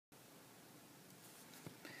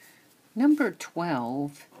Number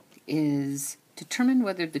 12 is determine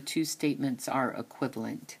whether the two statements are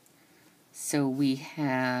equivalent. So we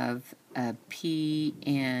have a P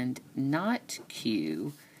and not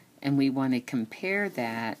Q, and we want to compare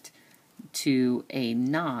that to a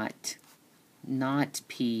not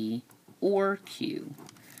P or Q.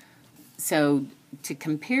 So to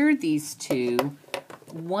compare these two,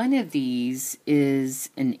 one of these is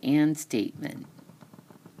an and statement,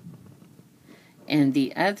 and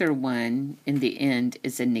the other one in the end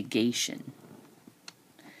is a negation.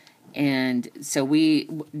 And so we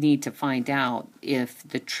need to find out if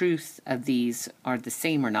the truth of these are the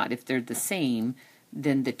same or not. If they're the same,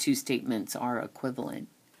 then the two statements are equivalent.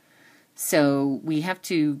 So we have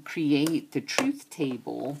to create the truth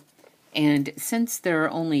table, and since there are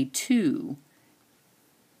only two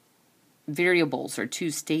variables or two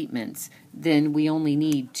statements, then we only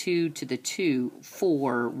need 2 to the 2,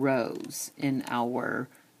 4 rows in our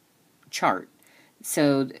chart.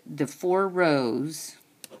 So the 4 rows,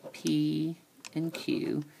 P and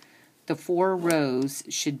Q, the 4 rows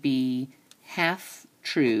should be half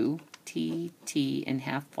true, T, T, and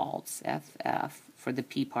half false, F, F, for the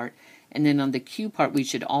P part. And then on the Q part, we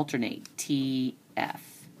should alternate T,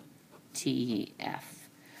 F, T, F.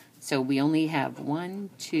 So we only have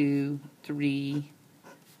 1, 2, 3,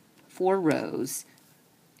 4 rows.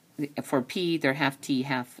 For P, they're half T,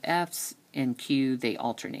 half Fs, and Q, they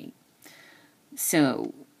alternate.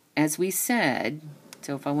 So, as we said,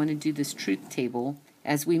 so if I want to do this truth table,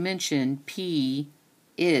 as we mentioned, P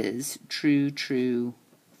is true, true,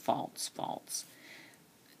 false, false.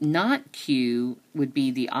 Not Q would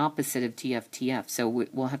be the opposite of TF, TF, so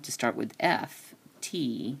we'll have to start with F,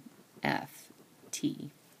 T, F,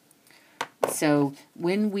 T. So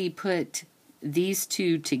when we put these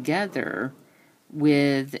two together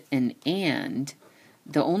with an and,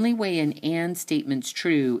 the only way an and statement's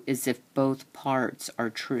true is if both parts are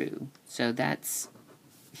true. So that's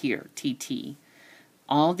here, TT.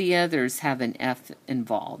 All the others have an F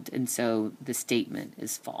involved, and so the statement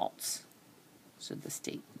is false. So the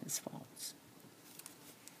statement is false.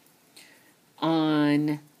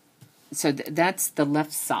 So that's the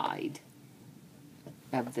left side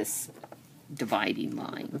of this dividing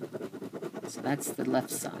line. So that's the left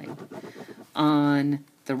side. On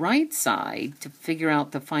the right side, to figure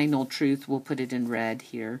out the final truth, we'll put it in red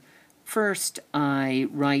here. First, I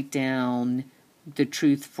write down the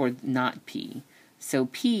truth for not P. So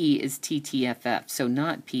P is TTFF, so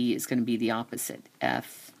not P is going to be the opposite,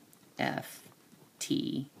 F, F,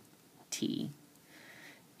 T, T.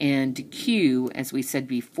 And Q, as we said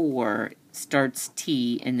before, starts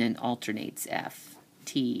T and then alternates F,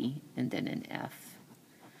 T, and then an F.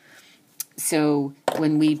 So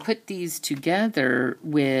when we put these together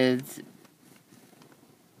with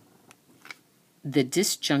the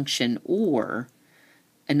disjunction or,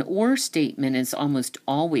 an or statement is almost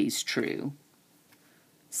always true.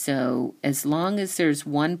 So as long as there's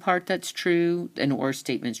one part that's true, an or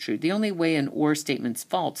statement's true. The only way an or statement's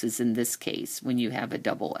false is in this case, when you have a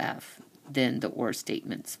double F, then the or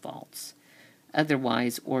statement's false.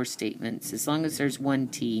 Otherwise, or statements, as long as there's one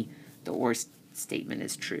T, the or statement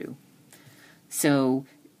is true. So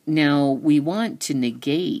now we want to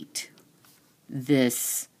negate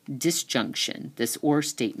this disjunction, this or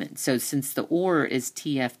statement. So since the or is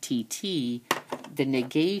TFTT, the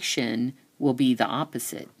negation will be the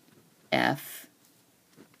opposite, F,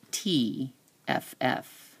 T, F,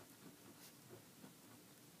 F.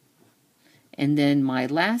 And then my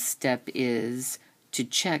last step is to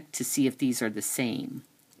check to see if these are the same.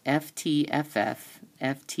 FTFF,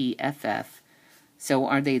 FTFF. So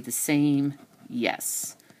are they the same?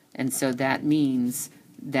 Yes. And so that means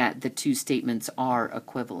that the two statements are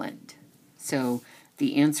equivalent. So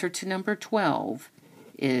the answer to number 12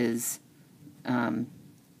 is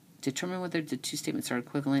determine whether the two statements are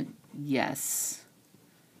equivalent. Yes,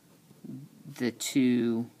 the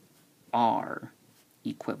two are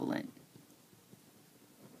equivalent.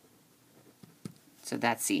 So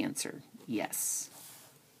that's the answer, yes.